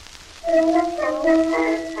Hi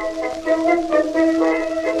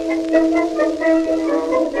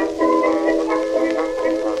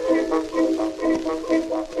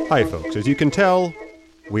folks, as you can tell,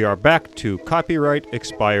 we are back to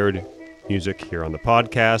copyright-expired music here on the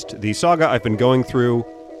podcast. The saga I've been going through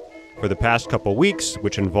for the past couple weeks,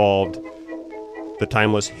 which involved the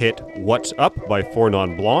timeless hit What's Up by Four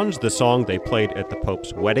Non-Blondes, the song they played at the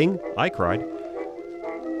Pope's wedding. I cried.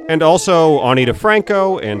 And also Ani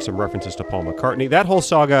DeFranco and some references to Paul McCartney. That whole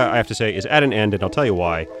saga, I have to say, is at an end, and I'll tell you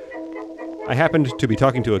why. I happened to be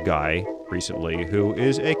talking to a guy recently who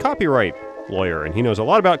is a copyright lawyer, and he knows a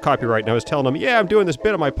lot about copyright, and I was telling him, yeah, I'm doing this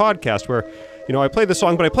bit on my podcast where, I play the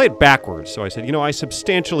song, but I play it backwards. So I said, I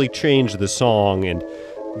substantially changed the song, and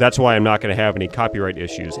that's why I'm not going to have any copyright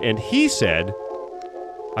issues. And he said,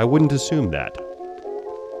 I wouldn't assume that.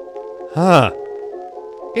 Huh.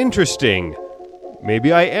 Interesting.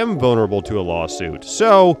 Maybe I am vulnerable to a lawsuit.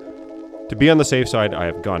 So, to be on the safe side, I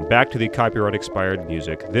have gone back to the copyright-expired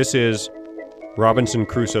music. This is Robinson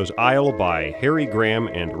Crusoe's Isle by Harry Graham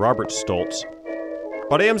and Robert Stoltz.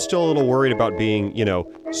 But I am still a little worried about being,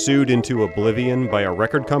 sued into oblivion by a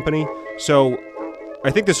record company. So,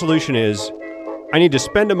 I think the solution is I need to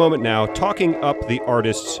spend a moment now talking up the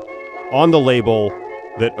artists on the label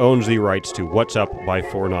that owns the rights to What's Up by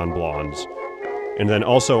Four Non-Blondes. And then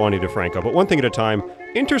also Ani DeFranco. But one thing at a time,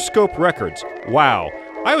 Interscope Records. Wow.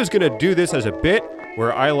 I was going to do this as a bit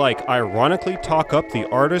where I ironically talk up the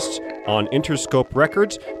artists on Interscope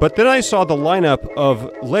Records, but then I saw the lineup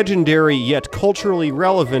of legendary yet culturally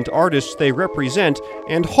relevant artists they represent,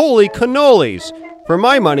 and holy cannolis! For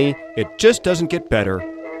my money, it just doesn't get better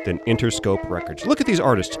than Interscope Records. Look at these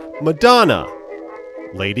artists. Madonna,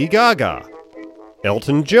 Lady Gaga,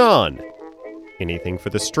 Elton John. Anything for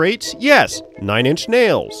the Straits? Yes, 9 Inch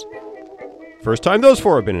Nails. First time those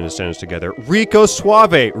four have been in a sentence together. Rico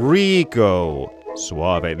Suave.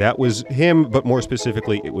 That was him, but more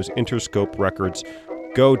specifically, it was Interscope Records.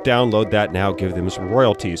 Go download that now, give them some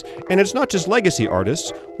royalties. And it's not just legacy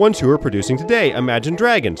artists, ones who are producing today. Imagine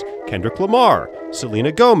Dragons, Kendrick Lamar,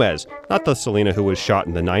 Selena Gomez. Not the Selena who was shot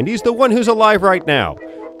in the 90s, the one who's alive right now.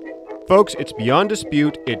 Folks, it's beyond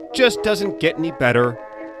dispute, it just doesn't get any better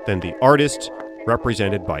than the artists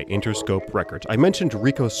represented by Interscope Records. I mentioned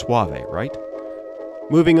Rico Suave, right?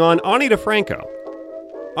 Moving on, Ani DeFranco.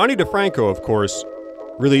 Ani DeFranco, of course,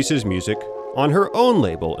 releases music on her own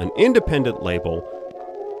label, an independent label,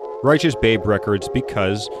 Righteous Babe Records,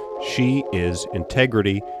 because she is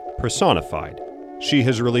integrity personified. She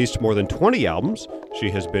has released more than 20 albums. She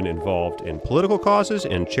has been involved in political causes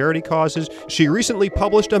and charity causes. She recently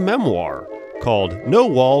published a memoir called No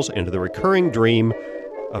Walls and the Recurring Dream,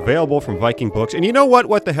 available from Viking Books. And you know what?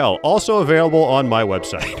 What the hell? Also available on my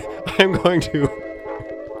website. I'm going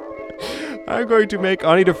to make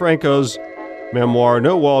Ani DeFranco's memoir,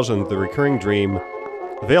 No Walls and the Recurring Dream,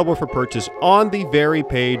 available for purchase on the very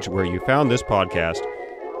page where you found this podcast,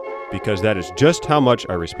 because that is just how much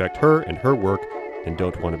I respect her and her work and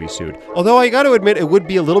don't want to be sued. Although I got to admit, it would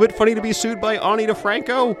be a little bit funny to be sued by Ani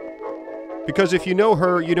DeFranco, because if you know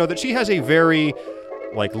her, you know that she has a very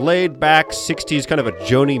laid-back 60s kind of a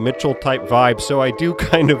Joni Mitchell type vibe, so I do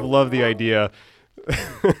kind of love the idea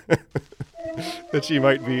that she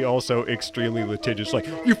might be also extremely litigious.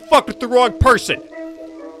 You fucked with the wrong person!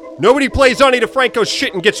 Nobody plays Ani DeFranco's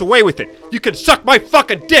shit and gets away with it! You can suck my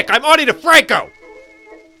fucking dick! I'm Ani DeFranco!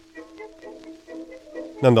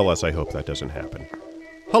 Nonetheless, I hope that doesn't happen.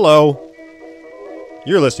 Hello!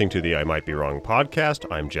 You're listening to the I Might Be Wrong podcast.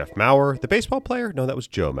 I'm Jeff Maurer. The baseball player? No, that was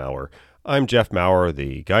Joe Maurer. I'm Jeff Maurer,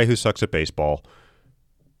 the guy who sucks at baseball.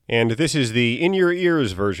 And this is the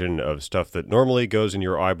in-your-ears version of stuff that normally goes in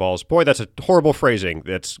your eyeballs. Boy, that's a horrible phrasing.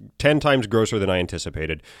 That's 10 times grosser than I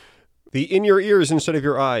anticipated. The in-your-ears instead of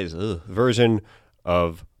your eyes version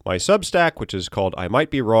of my Substack, which is called I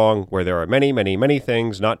Might Be Wrong, where there are many, many, many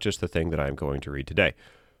things, not just the thing that I'm going to read today.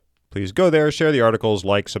 Please go there, share the articles,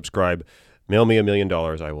 subscribe, mail me $1 million.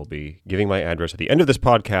 I will be giving my address at the end of this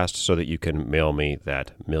podcast so that you can mail me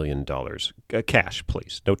that $1 million. Cash,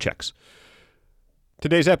 please. No checks.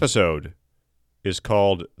 Today's episode is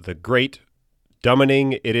called The Great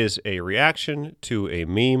Dumbening. It is a reaction to a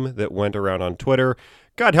meme that went around on Twitter.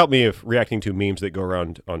 God help me if reacting to memes that go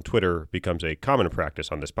around on Twitter becomes a common practice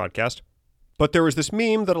on this podcast. But there was this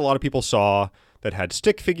meme that a lot of people saw that had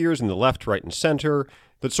stick figures in the left, right, and center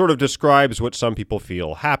that sort of describes what some people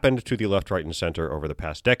feel happened to the left, right, and center over the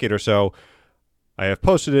past decade or so. I have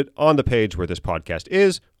posted it on the page where this podcast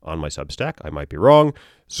is, on my Substack. I might be wrong.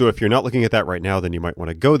 So if you're not looking at that right now, then you might want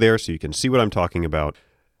to go there so you can see what I'm talking about.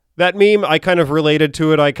 That meme, I kind of related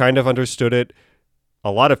to it. I kind of understood it.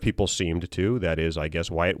 A lot of people seemed to. That is, I guess,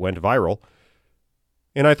 why it went viral.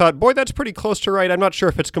 And I thought, boy, that's pretty close to right. I'm not sure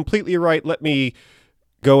if it's completely right. Let me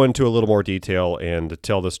go into a little more detail and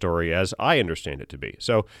tell the story as I understand it to be.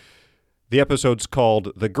 So the episode's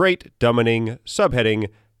called The Great Dumbening, subheading,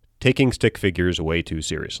 Taking Stick Figures Way Too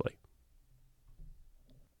Seriously.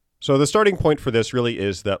 So the starting point for this really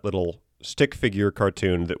is that little stick figure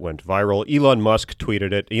cartoon that went viral. Elon Musk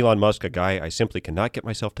tweeted it. Elon Musk, a guy I simply cannot get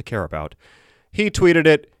myself to care about. He tweeted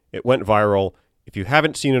it. It went viral. If you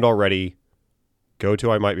haven't seen it already, go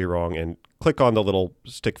to I Might Be Wrong and click on the little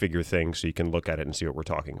stick figure thing so you can look at it and see what we're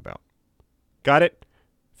talking about. Got it?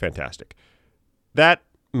 Fantastic. That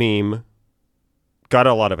meme got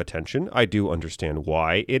a lot of attention. I do understand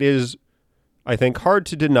why. It is, I think, hard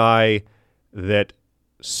to deny that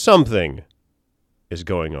something is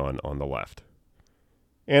going on the left.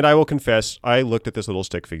 And I will confess, I looked at this little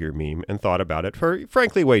stick figure meme and thought about it for,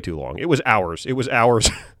 frankly, way too long. It was hours.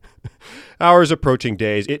 Hours approaching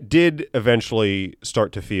days. It did eventually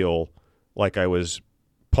start to feel like I was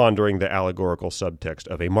pondering the allegorical subtext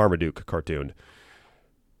of a Marmaduke cartoon.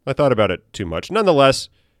 I thought about it too much. Nonetheless,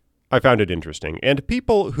 I found it interesting. And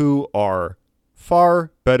people who are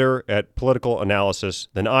far better at political analysis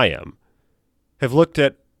than I am have looked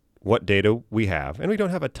at what data we have, and we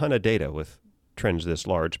don't have a ton of data with trends this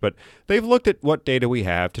large, but they've looked at what data we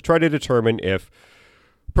have to try to determine if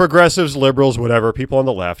progressives, liberals, whatever, people on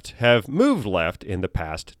the left have moved left in the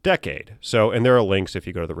past decade. So, and there are links if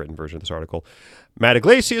you go to the written version of this article. Matt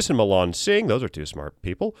Iglesias and Milan Singh, those are two smart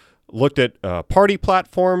people, looked at party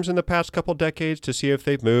platforms in the past couple decades to see if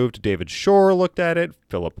they've moved. David Shore looked at it.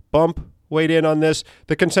 Philip Bump weighed in on this.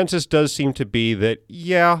 The consensus does seem to be that,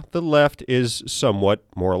 yeah, the left is somewhat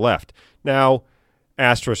more left. Now,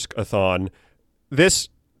 asterisk-a-thon, this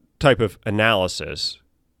type of analysis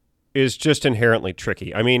is just inherently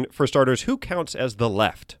tricky. I mean, for starters, who counts as the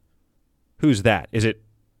left? Who's that? Is it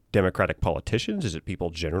Democratic politicians? Is it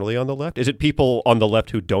people generally on the left? Is it people on the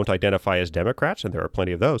left who don't identify as Democrats? And there are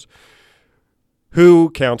plenty of those. Who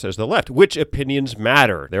counts as the left? Which opinions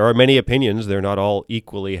matter? There are many opinions. They're not all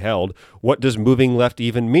equally held. What does moving left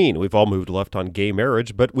even mean? We've all moved left on gay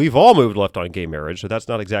marriage, but we've all moved left on gay marriage, so that's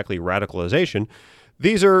not exactly radicalization.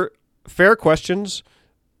 These are fair questions.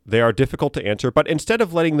 They are difficult to answer, but instead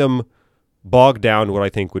of letting them bog down what I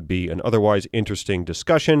think would be an otherwise interesting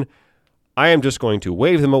discussion, I am just going to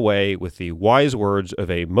wave them away with the wise words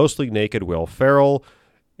of a mostly naked Will Ferrell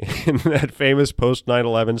in that famous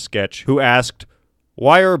post-9/11 sketch who asked,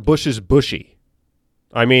 "Why are bushes bushy?"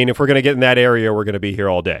 I mean, if we're going to get in that area, we're going to be here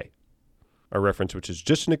all day. A reference which is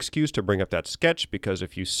just an excuse to bring up that sketch, because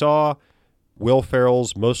if you saw Will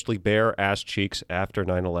Ferrell's mostly bare ass cheeks after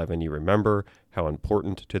 9/11, you remember how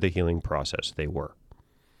important to the healing process they were.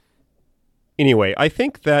 Anyway, I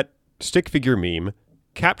think that stick figure meme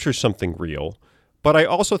captures something real, but I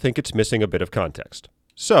also think it's missing a bit of context.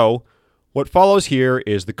 So, what follows here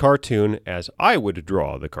is the cartoon as I would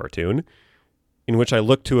draw the cartoon, in which I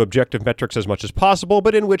look to objective metrics as much as possible,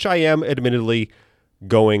 but in which I am admittedly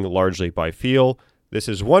going largely by feel. This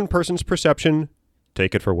is one person's perception.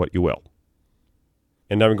 Take it for what you will.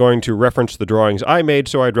 And I'm going to reference the drawings I made,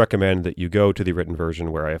 so I'd recommend that you go to the written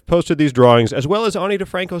version where I have posted these drawings, as well as Ani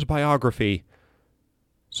DeFranco's biography,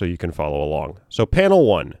 so you can follow along. So panel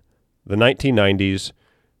 1, the 1990s.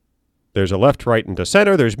 There's a left, right, and a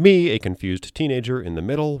center. There's me, a confused teenager, in the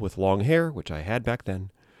middle with long hair, which I had back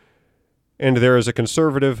then. And there is a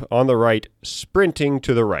conservative on the right sprinting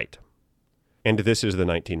to the right. And this is the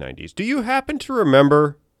 1990s. Do you happen to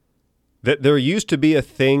remember that there used to be a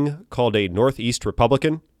thing called a Northeast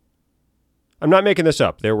Republican? I'm not making this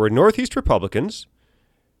up. There were Northeast Republicans.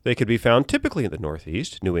 They could be found typically in the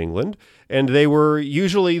Northeast, New England, and they were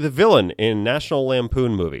usually the villain in National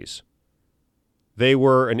Lampoon movies. They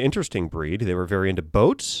were an interesting breed. They were very into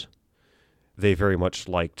boats. They very much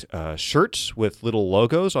liked shirts with little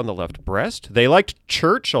logos on the left breast. They liked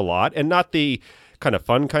church a lot, and not the kind of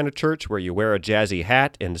fun kind of church where you wear a jazzy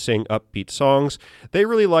hat and sing upbeat songs. They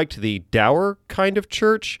really liked the dour kind of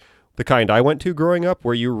church, the kind I went to growing up,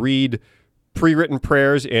 where you read pre-written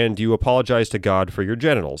prayers and you apologize to God for your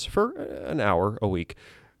genitals for an hour a week.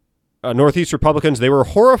 Northeast Republicans, they were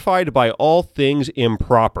horrified by all things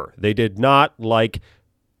improper. They did not like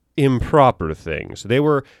improper things. They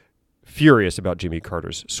were furious about Jimmy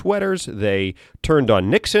Carter's sweaters. They turned on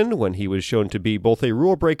Nixon when he was shown to be both a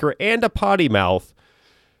rule breaker and a potty mouth.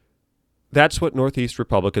 That's what Northeast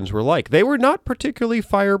Republicans were like. They were not particularly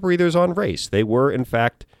fire breathers on race. They were, in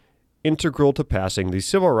fact, integral to passing the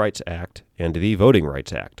Civil Rights Act and the Voting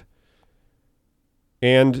Rights Act.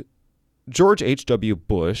 And George H.W.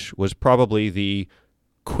 Bush was probably the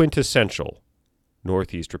quintessential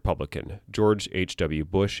Northeast Republican. George H.W.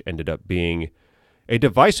 Bush ended up being a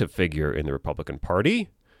divisive figure in the Republican Party.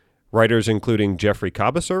 Writers including Jeffrey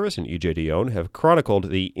Cabaservis and E.J. Dionne have chronicled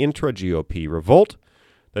the intra-GOP revolt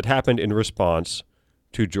that happened in response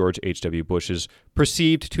to George H.W. Bush's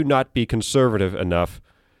perceived to not be conservative enough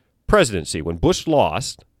presidency. When Bush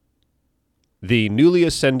lost, the newly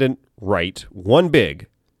ascendant right won big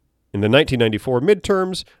in the 1994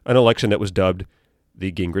 midterms, an election that was dubbed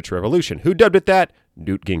the Gingrich Revolution. Who dubbed it that?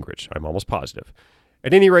 Newt Gingrich, I'm almost positive.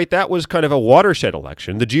 At any rate, that was kind of a watershed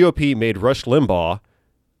election. The GOP made Rush Limbaugh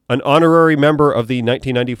an honorary member of the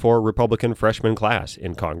 1994 Republican freshman class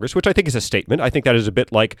in Congress, which I think is a statement. I think that is a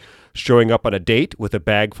bit like showing up on a date with a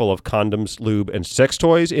bag full of condoms, lube, and sex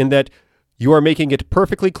toys, in that you are making it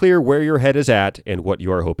perfectly clear where your head is at and what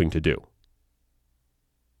you are hoping to do.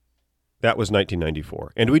 That was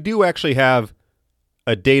 1994. And we do actually have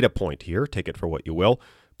a data point here, take it for what you will.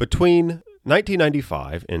 Between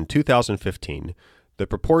 1995 and 2015, the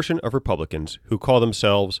proportion of Republicans who call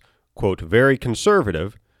themselves, quote, very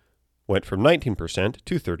conservative went from 19%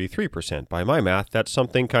 to 33%. By my math, that's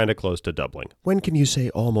something kind of close to doubling. When can you say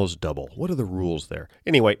almost double? What are the rules there?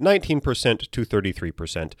 Anyway, 19% to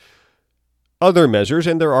 33%. Other measures,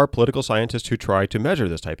 and there are political scientists who try to measure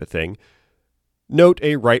this type of thing, note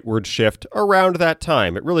a rightward shift around that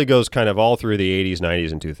time. It really goes kind of all through the 80s,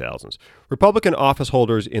 90s, and 2000s. Republican office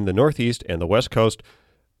holders in the Northeast and the West Coast,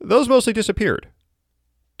 those mostly disappeared.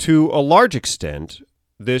 To a large extent,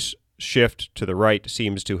 this shift to the right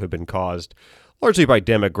seems to have been caused largely by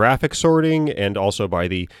demographic sorting and also by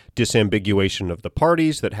the disambiguation of the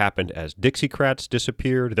parties that happened as Dixiecrats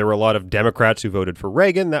disappeared. There were a lot of Democrats who voted for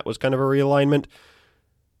Reagan. That was kind of a realignment.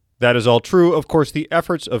 That is all true. Of course, the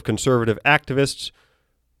efforts of conservative activists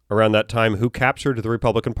around that time who captured the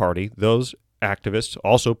Republican Party, those activists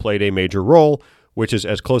also played a major role, which is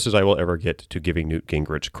as close as I will ever get to giving Newt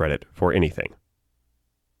Gingrich credit for anything.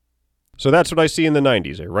 So that's what I see in the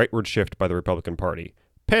 90s, a rightward shift by the Republican Party.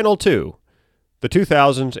 Panel 2, the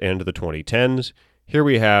 2000s and the 2010s. Here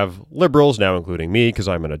we have liberals, now including me, because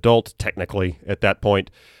I'm an adult, technically, at that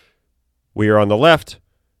point. We are on the left.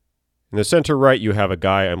 In the center right, you have a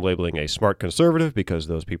guy I'm labeling a smart conservative because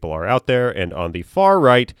those people are out there. And on the far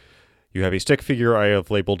right, you have a stick figure I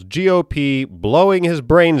have labeled GOP blowing his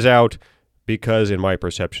brains out because, in my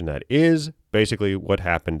perception, that is basically what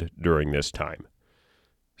happened during this time.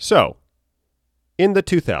 So, in the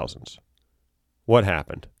 2000s, what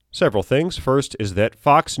happened? Several things. First is that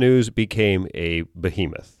Fox News became a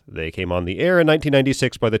behemoth. They came on the air in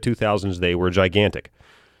 1996. By the 2000s, they were gigantic.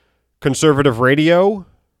 Conservative radio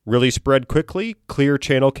really spread quickly. Clear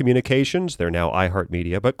Channel Communications, they're now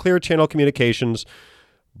iHeartMedia, but Clear Channel Communications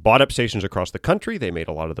bought up stations across the country. They made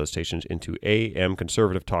a lot of those stations into AM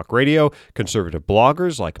conservative talk radio. Conservative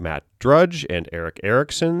bloggers like Matt Drudge and Eric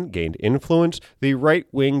Erickson gained influence. The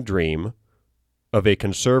right-wing dream of a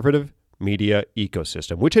conservative media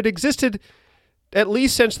ecosystem, which had existed at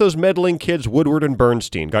least since those meddling kids Woodward and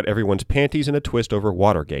Bernstein got everyone's panties in a twist over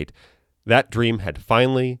Watergate. That dream had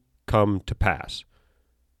finally come to pass.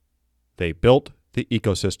 They built the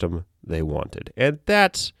ecosystem they wanted, and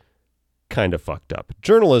that's kind of fucked up.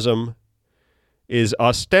 Journalism is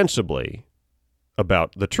ostensibly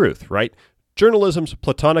about the truth, right? Journalism's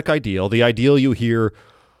platonic ideal, the ideal you hear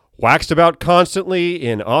waxed about constantly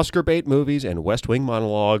in Oscar bait movies and West Wing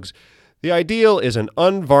monologues. The ideal is an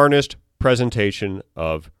unvarnished presentation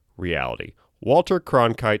of reality. Walter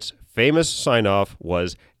Cronkite's famous sign-off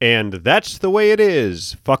was, "And that's the way it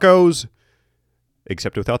is, fuckos."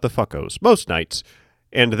 Except without the fuckos, most nights.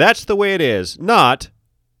 And that's the way it is, not,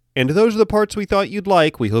 "And those are the parts we thought you'd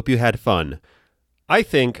like, we hope you had fun." I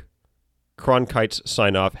think Cronkite's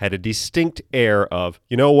sign-off had a distinct air of,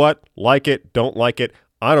 you know what, like it, don't like it,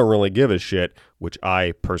 I don't really give a shit, which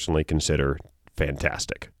I personally consider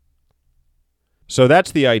fantastic. So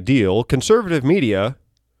that's the ideal. Conservative media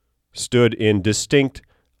stood in distinct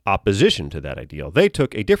opposition to that ideal. They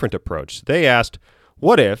took a different approach. They asked,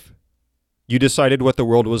 what if you decided what the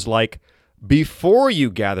world was like before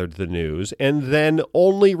you gathered the news and then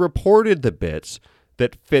only reported the bits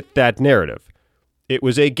that fit that narrative? It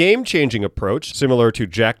was a game-changing approach, similar to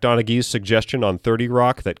Jack Donaghy's suggestion on 30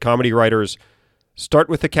 Rock that comedy writers start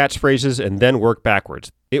with the catchphrases and then work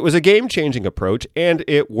backwards. It was a game-changing approach, and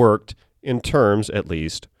it worked in terms, at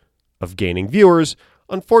least, of gaining viewers.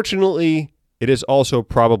 Unfortunately, it is also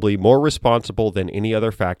probably more responsible than any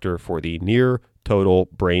other factor for the near-total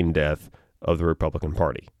brain death of the Republican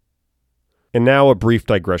Party. And now a brief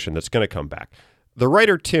digression that's going to come back. The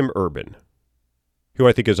writer Tim Urban, who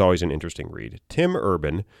I think is always an interesting read, Tim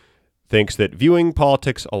Urban thinks that viewing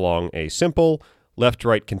politics along a simple,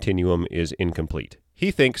 left-right continuum is incomplete.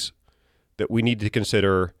 He thinks that we need to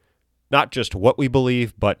consider not just what we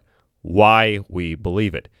believe, but why we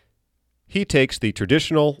believe it. He takes the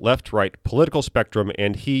traditional left-right political spectrum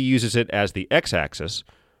and he uses it as the x-axis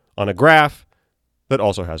on a graph that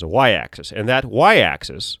also has a y-axis. And that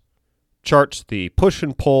y-axis charts the push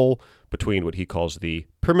and pull between what he calls the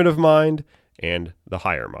primitive mind and the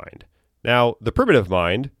higher mind. Now, the primitive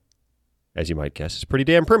mind, as you might guess, is pretty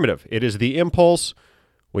damn primitive. It is the impulse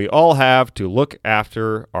we all have to look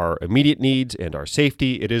after our immediate needs and our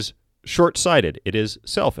safety. It is short-sighted. It is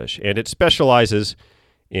selfish. And it specializes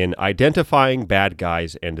in identifying bad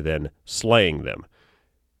guys and then slaying them.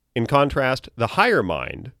 In contrast, the higher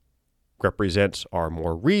mind represents our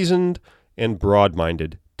more reasoned and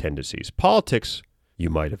broad-minded tendencies. Politics, you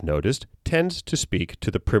might have noticed, tends to speak to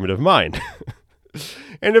the primitive mind.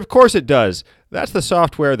 And of course it does. That's the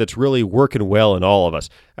software that's really working well in all of us.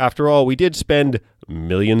 After all, we did spend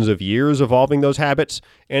millions of years evolving those habits,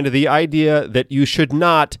 and the idea that you should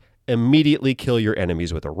not immediately kill your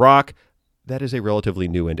enemies with a rock, that is a relatively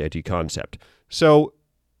new and edgy concept. So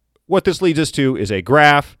what this leads us to is a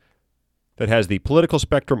graph that has the political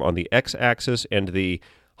spectrum on the x-axis and the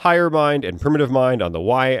higher mind and primitive mind on the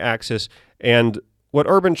y-axis. And what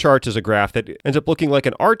Urban charts is a graph that ends up looking like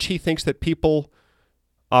an arch. He thinks that people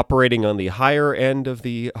operating on the higher end of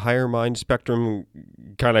the higher mind spectrum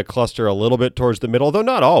kind of cluster a little bit towards the middle, though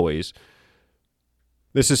not always.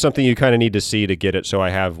 This is something you kind of need to see to get it, so I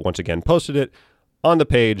have once again posted it on the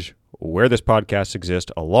page where this podcast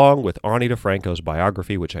exists, along with Ani DeFranco's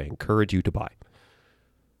biography, which I encourage you to buy.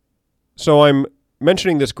 So I'm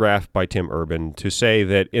mentioning this graph by Tim Urban to say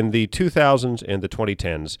that in the 2000s and the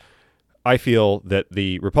 2010s, I feel that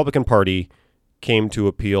the Republican Party came to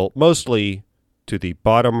appeal mostly to the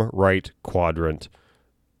bottom right quadrant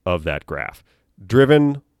of that graph.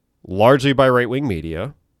 Driven largely by right-wing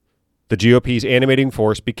media, the GOP's animating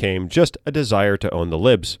force became just a desire to own the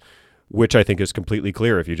libs, which I think is completely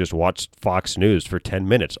clear if you just watch Fox News for 10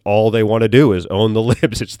 minutes. All they want to do is own the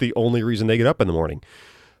libs. It's the only reason they get up in the morning.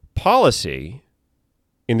 Policy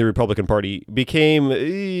in the Republican Party became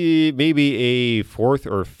maybe a fourth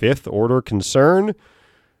or fifth order concern,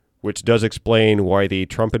 which does explain why the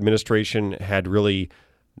Trump administration had really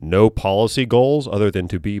no policy goals other than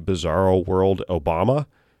to be bizarro world Obama.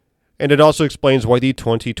 And it also explains why the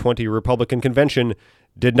 2020 Republican convention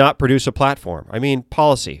did not produce a platform. I mean,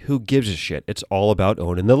 policy, who gives a shit? It's all about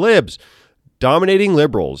owning the libs. Dominating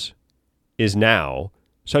liberals is now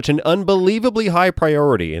such an unbelievably high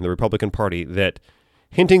priority in the Republican Party that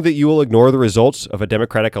hinting that you will ignore the results of a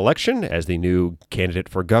Democratic election, as the new candidate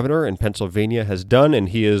for governor in Pennsylvania has done, and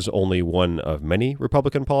he is only one of many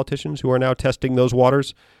Republican politicians who are now testing those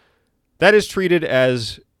waters, that is treated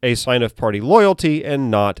as a sign of party loyalty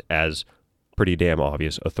and not as pretty damn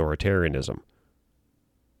obvious authoritarianism.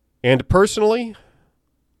 And personally,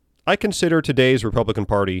 I consider today's Republican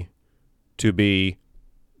Party to be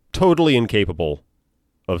totally incapable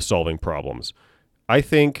of solving problems. I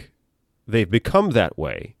think they've become that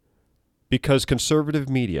way because conservative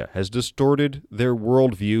media has distorted their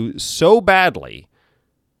worldview so badly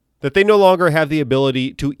that they no longer have the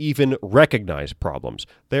ability to even recognize problems.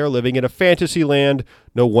 They are living in a fantasy land.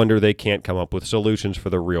 No wonder they can't come up with solutions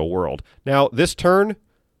for the real world. Now, this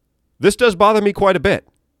does bother me quite a bit.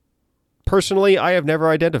 Personally, I have never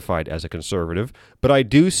identified as a conservative, but I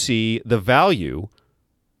do see the value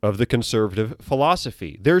of the conservative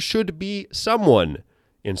philosophy. There should be someone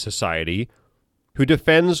in society who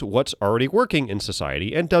defends what's already working in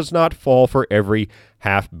society and does not fall for every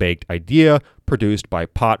half-baked idea produced by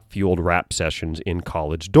pot-fueled rap sessions in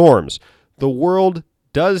college dorms. The world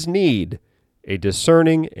does need a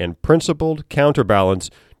discerning and principled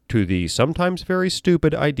counterbalance to the sometimes very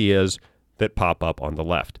stupid ideas that pop up on the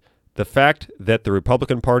left. The fact that the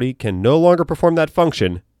Republican Party can no longer perform that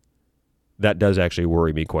function, that does actually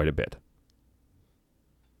worry me quite a bit.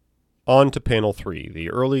 On to panel 3, the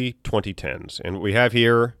early 2010s. And we have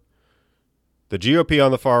here the GOP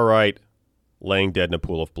on the far right laying dead in a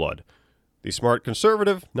pool of blood. The smart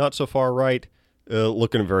conservative, not so far right,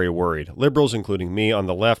 looking very worried. Liberals, including me, on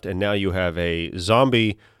the left, and now you have a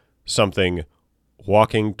zombie something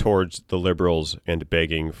walking towards the liberals and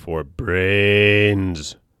begging for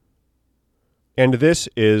brains. And this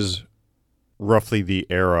is roughly the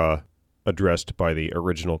era addressed by the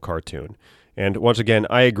original cartoon. And once again,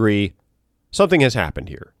 I agree, something has happened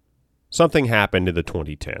here. Something happened in the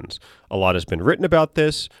 2010s. A lot has been written about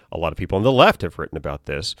this. A lot of people on the left have written about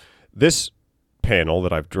this. This panel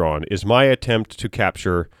that I've drawn is my attempt to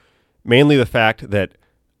capture mainly the fact that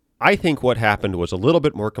I think what happened was a little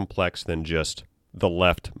bit more complex than just the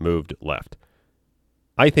left moved left.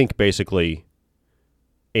 I think basically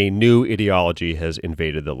a new ideology has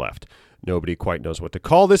invaded the left. Nobody quite knows what to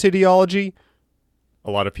call this ideology.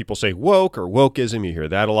 A lot of people say woke or wokeism. You hear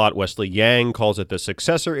that a lot. Wesley Yang calls it the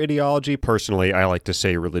successor ideology. Personally, I like to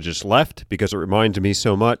say religious left because it reminds me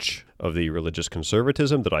so much of the religious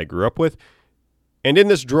conservatism that I grew up with. And in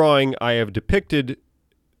this drawing, I have depicted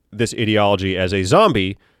this ideology as a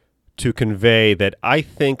zombie to convey that I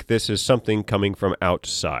think this is something coming from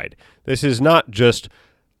outside. This is not just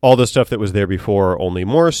all the stuff that was there before, only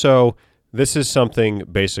more so. This is something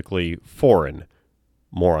basically foreign.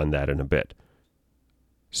 More on that in a bit.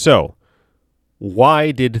 So,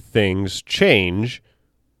 why did things change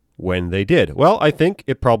when they did? Well, I think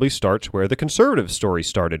it probably starts where the conservative story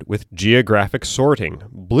started, with geographic sorting.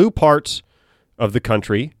 Blue parts of the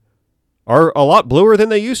country are a lot bluer than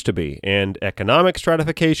they used to be, and economic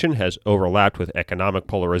stratification has overlapped with economic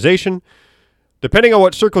polarization. Depending on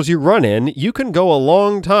what circles you run in, you can go a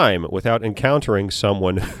long time without encountering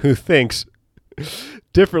someone who thinks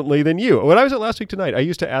differently than you. When I was at Last Week Tonight, I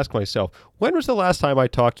used to ask myself, when was the last time I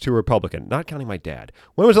talked to a Republican? Not counting my dad.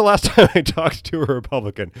 When was the last time I talked to a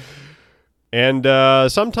Republican? And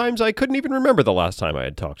sometimes I couldn't even remember the last time I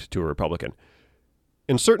had talked to a Republican.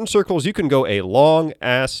 In certain circles, you can go a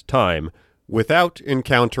long-ass time without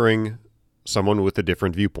encountering someone with a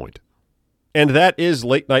different viewpoint. And that is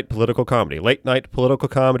late-night political comedy. Late-night political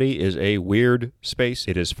comedy is a weird space.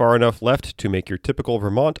 It is far enough left to make your typical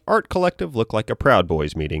Vermont art collective look like a Proud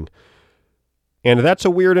Boys meeting. And that's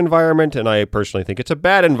a weird environment, and I personally think it's a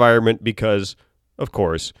bad environment because, of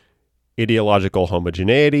course, ideological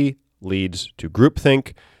homogeneity leads to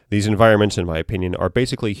groupthink. These environments, in my opinion, are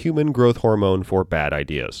basically human growth hormone for bad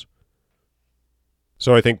ideas.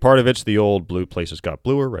 So I think part of it's the old blue places got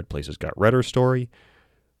bluer, red places got redder story.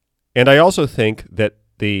 And I also think that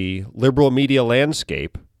the liberal media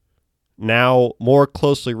landscape now more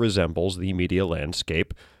closely resembles the media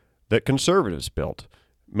landscape that conservatives built.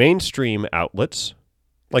 Mainstream outlets,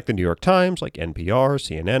 like the New York Times, like NPR,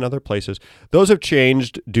 CNN, other places, those have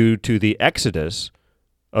changed due to the exodus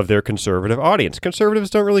of their conservative audience. Conservatives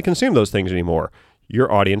don't really consume those things anymore. Your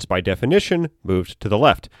audience, by definition, moved to the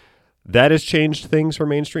left. That has changed things for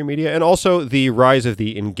mainstream media. And also the rise of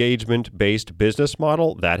the engagement-based business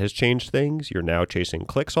model, that has changed things. You're now chasing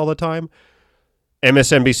clicks all the time.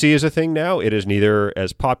 MSNBC is a thing now. It is neither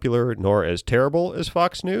as popular nor as terrible as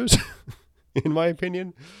Fox News, in my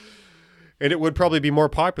opinion. And it would probably be more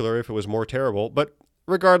popular if it was more terrible. But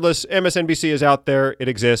regardless, MSNBC is out there. It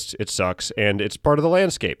exists. It sucks. And it's part of the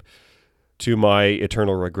landscape. To my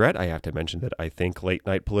eternal regret, I have to mention that I think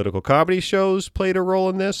late-night political comedy shows played a role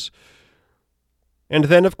in this. And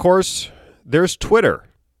then, of course, there's Twitter.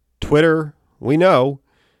 Twitter, we know,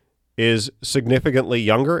 is significantly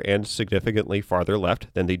younger and significantly farther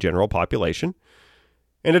left than the general population.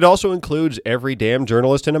 And it also includes every damn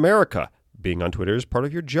journalist in America. Being on Twitter is part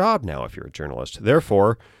of your job now if you're a journalist.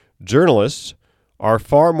 Therefore, journalists are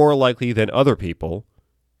far more likely than other people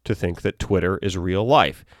to think that Twitter is real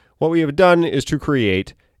life. What we have done is to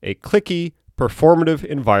create a cliquey, performative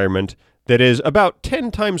environment that is about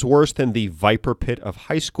 10 times worse than the viper pit of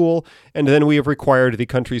high school, and then we have required the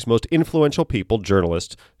country's most influential people,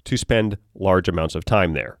 journalists, to spend large amounts of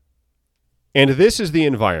time there. And this is the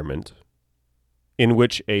environment in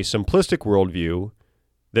which a simplistic worldview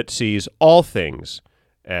that sees all things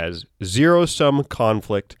as zero-sum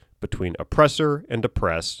conflict between oppressor and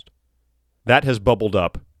oppressed, that has bubbled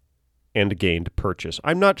up and gained purchase.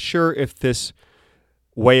 I'm not sure if this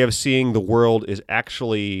way of seeing the world is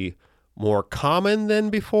actually more common than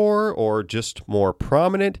before or just more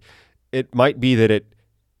prominent. It might be that it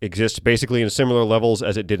exists basically in similar levels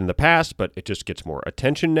as it did in the past, but it just gets more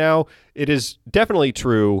attention now. It is definitely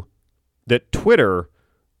true that Twitter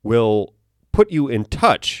will put you in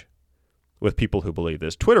touch with people who believe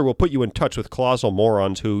this. Twitter will put you in touch with colossal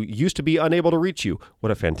morons who used to be unable to reach you.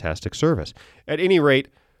 What a fantastic service. At any rate,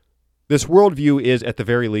 this worldview is, at the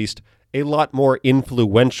very least, a lot more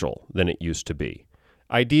influential than it used to be.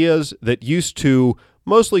 Ideas that used to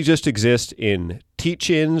mostly just exist in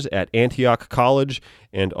teach-ins at Antioch College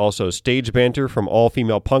and also stage banter from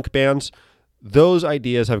all-female punk bands, those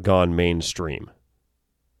ideas have gone mainstream.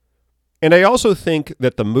 And I also think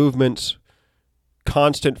that the movement's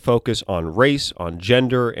constant focus on race, on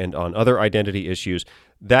gender, and on other identity issues,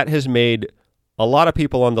 that has made a lot of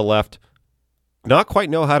people on the left not quite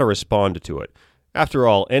know how to respond to it. After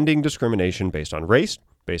all, ending discrimination based on race,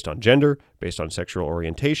 based on gender, based on sexual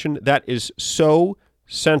orientation, that is so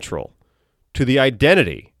central to the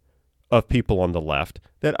identity of people on the left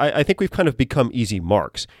that I think we've kind of become easy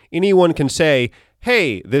marks. Anyone can say,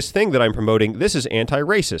 hey, this thing that I'm promoting, this is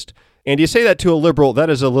anti-racist. And you say that to a liberal, that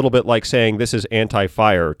is a little bit like saying this is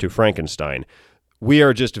anti-fire to Frankenstein. We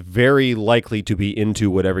are just very likely to be into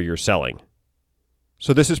whatever you're selling.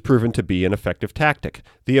 So this has proven to be an effective tactic.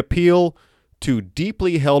 The appeal to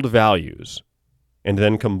deeply held values, and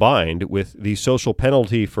then combined with the social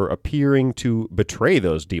penalty for appearing to betray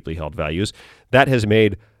those deeply held values, that has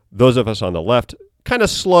made those of us on the left kind of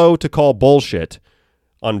slow to call bullshit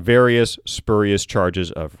on various spurious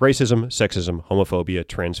charges of racism, sexism, homophobia,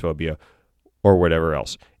 transphobia, or whatever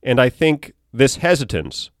else. And I think this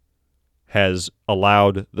hesitance has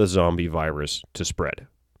allowed the zombie virus to spread.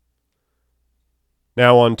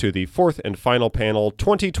 Now on to the fourth and final panel,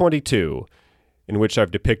 2022, in which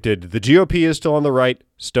I've depicted the GOP is still on the right,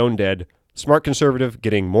 stone dead, smart conservative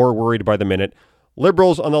getting more worried by the minute,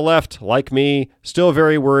 liberals on the left, like me, still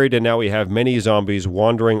very worried, and now we have many zombies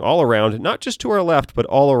wandering all around, not just to our left, but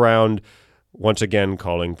all around, once again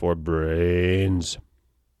calling for brains.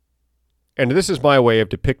 And this is my way of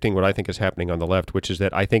depicting what I think is happening on the left, which is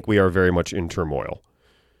that I think we are very much in turmoil.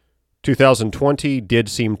 2020 did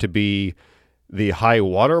seem to be the high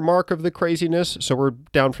water mark of the craziness, so we're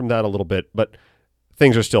down from that a little bit, but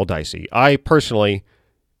things are still dicey. I personally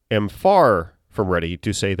am far from ready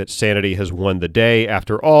to say that sanity has won the day.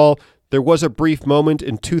 After all, there was a brief moment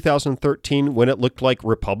in 2013 when it looked like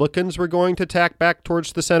Republicans were going to tack back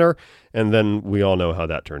towards the center, and then we all know how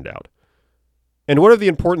that turned out. And one of the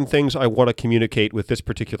important things I want to communicate with this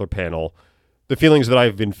particular panel, the feelings that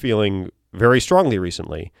I've been feeling very strongly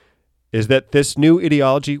recently, is that this new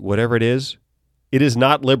ideology, whatever it is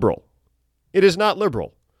not liberal. It is not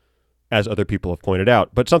liberal, as other people have pointed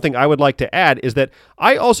out. But something I would like to add is that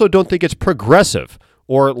I also don't think it's progressive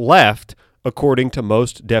or left according to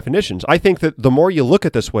most definitions. I think that the more you look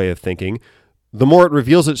at this way of thinking, the more it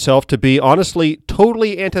reveals itself to be honestly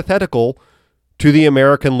totally antithetical to the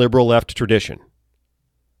American liberal left tradition.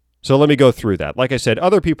 So let me go through that. Like I said,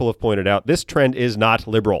 other people have pointed out this trend is not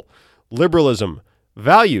liberal. Liberalism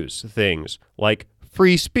values things like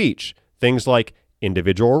free speech, things like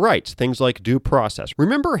individual rights, things like due process.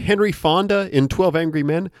 Remember Henry Fonda in 12 Angry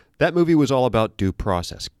Men? That movie was all about due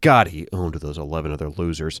process. God, he owned those 11 other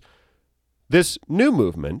losers. This new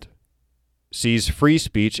movement sees free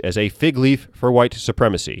speech as a fig leaf for white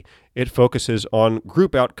supremacy. It focuses on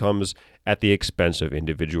group outcomes at the expense of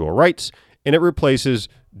individual rights, and it replaces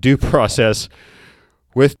due process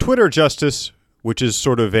with Twitter justice, which is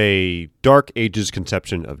sort of a dark ages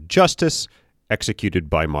conception of justice executed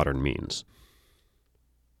by modern means.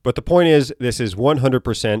 But the point is, this is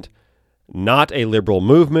 100% not a liberal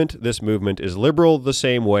movement. This movement is liberal the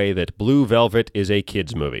same way that Blue Velvet is a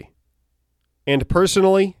kids' movie. And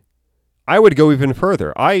personally, I would go even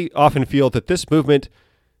further. I often feel that this movement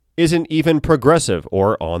isn't even progressive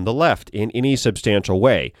or on the left in any substantial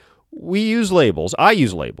way. We use labels. I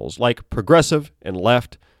use labels like progressive and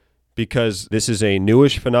left because this is a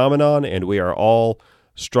newish phenomenon and we are all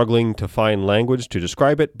struggling to find language to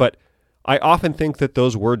describe it, but I often think that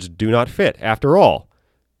those words do not fit. After all,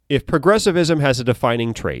 if progressivism has a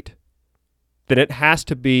defining trait, then it has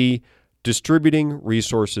to be distributing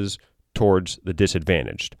resources towards the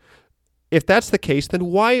disadvantaged. If that's the case, then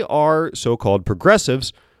why are so-called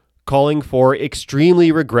progressives calling for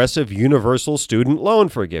extremely regressive universal student loan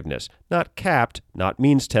forgiveness? Not capped, not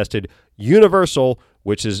means-tested, universal,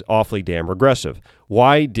 which is awfully damn regressive.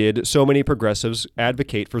 Why did so many progressives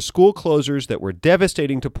advocate for school closures that were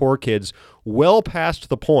devastating to poor kids well past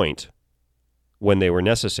the point when they were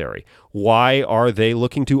necessary? Why are they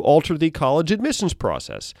looking to alter the college admissions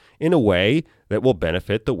process in a way that will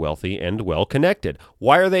benefit the wealthy and well-connected?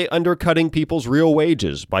 Why are they undercutting people's real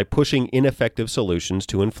wages by pushing ineffective solutions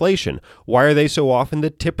to inflation? Why are they so often the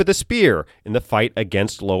tip of the spear in the fight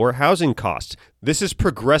against lower housing costs? This is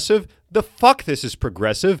progressive. The fuck this is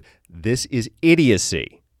progressive. This is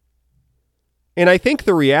idiocy. And I think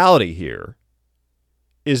the reality here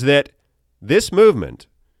is that this movement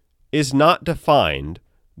is not defined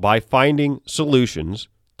by finding solutions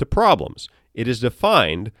to problems. It is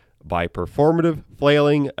defined by performative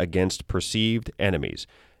flailing against perceived enemies.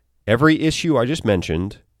 Every issue I just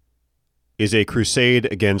mentioned is a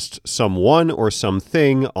crusade against someone or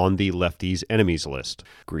something on the lefties' enemies list.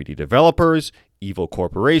 Greedy developers, evil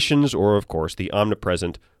corporations, or, of course, the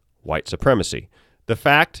omnipresent white supremacy. The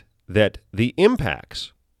fact that the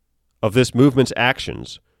impacts of this movement's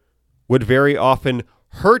actions would very often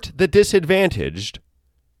hurt the disadvantaged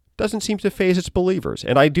doesn't seem to faze its believers,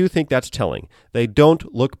 and I do think that's telling. They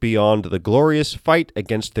don't look beyond the glorious fight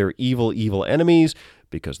against their evil enemies,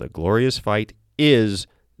 because the glorious fight is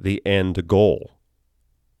the end goal.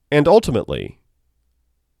 And ultimately,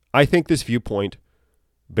 I think this viewpoint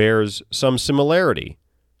bears some similarity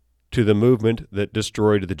to the movement that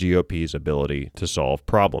destroyed the GOP's ability to solve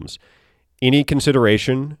problems. Any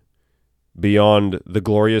consideration beyond the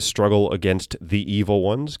glorious struggle against the evil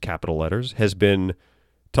ones, capital letters, has been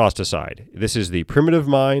tossed aside. This is the primitive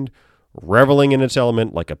mind reveling in its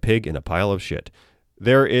element like a pig in a pile of shit.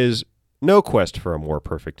 There is no quest for a more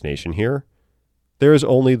perfect nation here. There is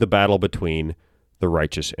only the battle between the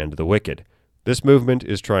righteous and the wicked. This movement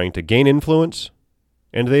is trying to gain influence,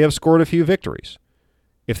 and they have scored a few victories.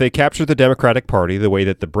 If they capture the Democratic Party the way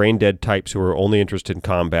that the brain-dead types who are only interested in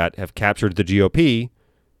combat have captured the GOP,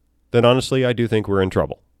 then honestly, I do think we're in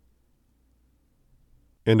trouble.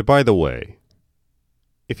 And by the way,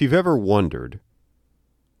 if you've ever wondered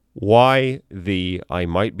why the I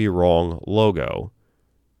Might Be Wrong logo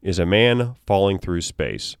is a man falling through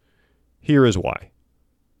space, here is why.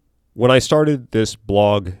 When I started this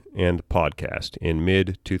blog and podcast in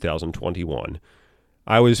mid-2021,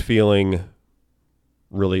 I was feeling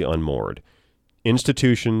really unmoored.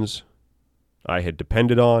 Institutions I had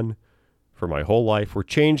depended on for my whole life were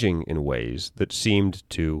changing in ways that seemed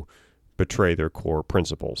to betray their core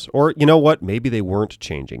principles. Or, you know what? Maybe they weren't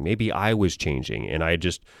changing. Maybe I was changing and I had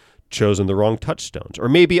just chosen the wrong touchstones. Or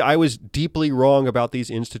maybe I was deeply wrong about these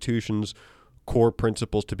institutions' core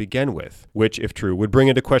principles to begin with, which, if true, would bring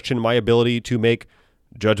into question my ability to make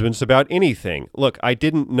judgments about anything. Look, I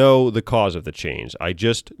didn't know the cause of the change. I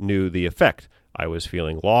just knew the effect. I was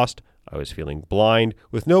feeling lost. I was feeling blind,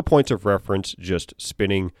 with no points of reference, just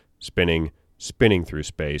spinning through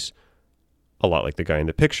space, a lot like the guy in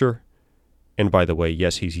the picture. And by the way,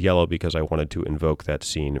 yes, he's yellow because I wanted to invoke that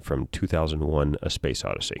scene from 2001: A Space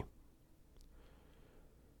Odyssey.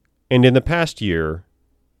 And in the past year,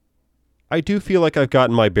 I do feel like I've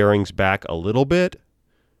gotten my bearings back a little bit.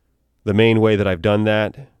 The main way that I've done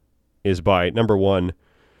that is by, number one,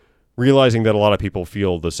 realizing that a lot of people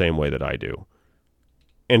feel the same way that I do.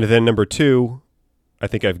 And then number two, I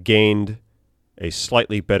think I've gained a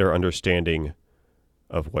slightly better understanding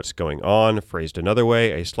of what's going on. Phrased another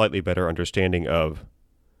way, a slightly better understanding of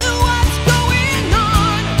what's going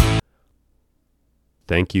on.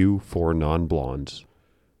 Thank you for non-blondes.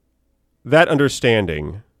 That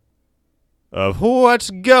understanding of what's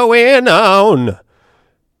going on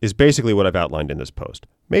is basically what I've outlined in this post.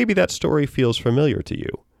 Maybe that story feels familiar to you.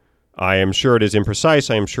 I am sure it is imprecise.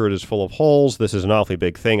 I am sure it is full of holes. This is an awfully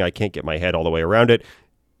big thing. I can't get my head all the way around it.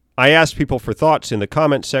 I asked people for thoughts in the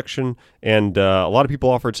comment section, and a lot of people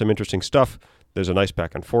offered some interesting stuff. There's a nice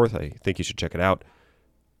back and forth. I think you should check it out.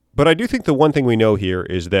 But I do think the one thing we know here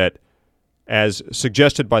is that, as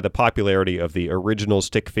suggested by the popularity of the original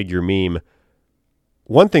stick figure meme,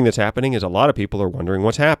 one thing that's happening is a lot of people are wondering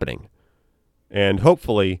what's happening. And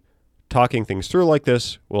hopefully, talking things through like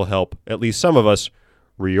this will help at least some of us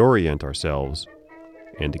reorient ourselves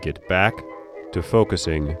and to get back to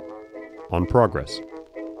focusing on progress.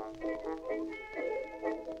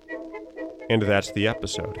 And that's the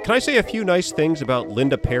episode. Can I say a few nice things about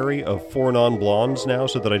Linda Perry of Four Non-Blondes now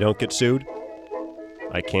so that I don't get sued?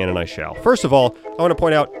 I can and I shall. First of all, I want to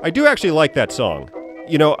point out, I do actually like that song.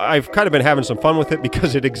 You know, I've kind of been having some fun with it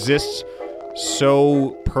because it exists so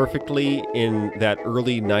perfectly in that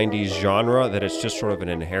early 90s genre that it's just sort of an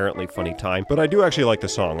inherently funny time. But I do actually like the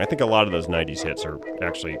song. I think a lot of those 90s hits are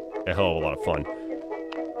actually a hell of a lot of fun.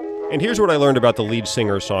 And here's what I learned about the lead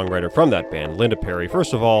singer-songwriter from that band, Linda Perry.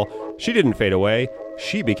 First of all, she didn't fade away.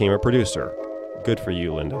 She became a producer. Good for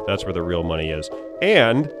you, Linda. That's where the real money is.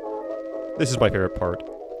 And this is my favorite part.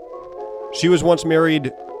 She was once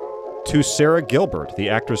married to Sarah Gilbert, the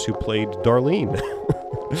actress who played Darlene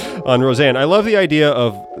on Roseanne. I love the idea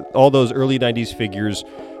of all those early 90s figures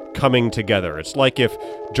coming together. It's like if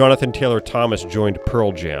Jonathan Taylor Thomas joined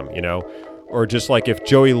Pearl Jam, you know? Or just like if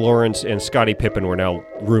Joey Lawrence and Scottie Pippen were now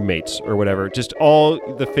roommates or whatever. Just all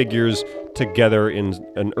the figures together in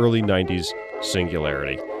an early 90s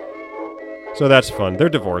singularity. So that's fun. They're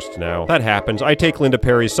divorced now. That happens. I take Linda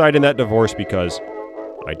Perry's side in that divorce because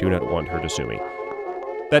I do not want her to sue me.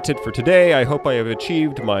 That's it for today. I hope I have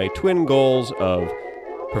achieved my twin goals of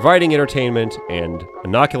providing entertainment and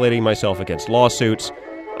inoculating myself against lawsuits.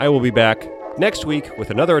 I will be back next week with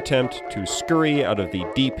another attempt to scurry out of the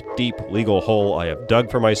deep, deep legal hole I have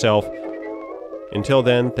dug for myself. Until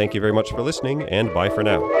then, thank you very much for listening, and bye for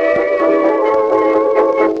now.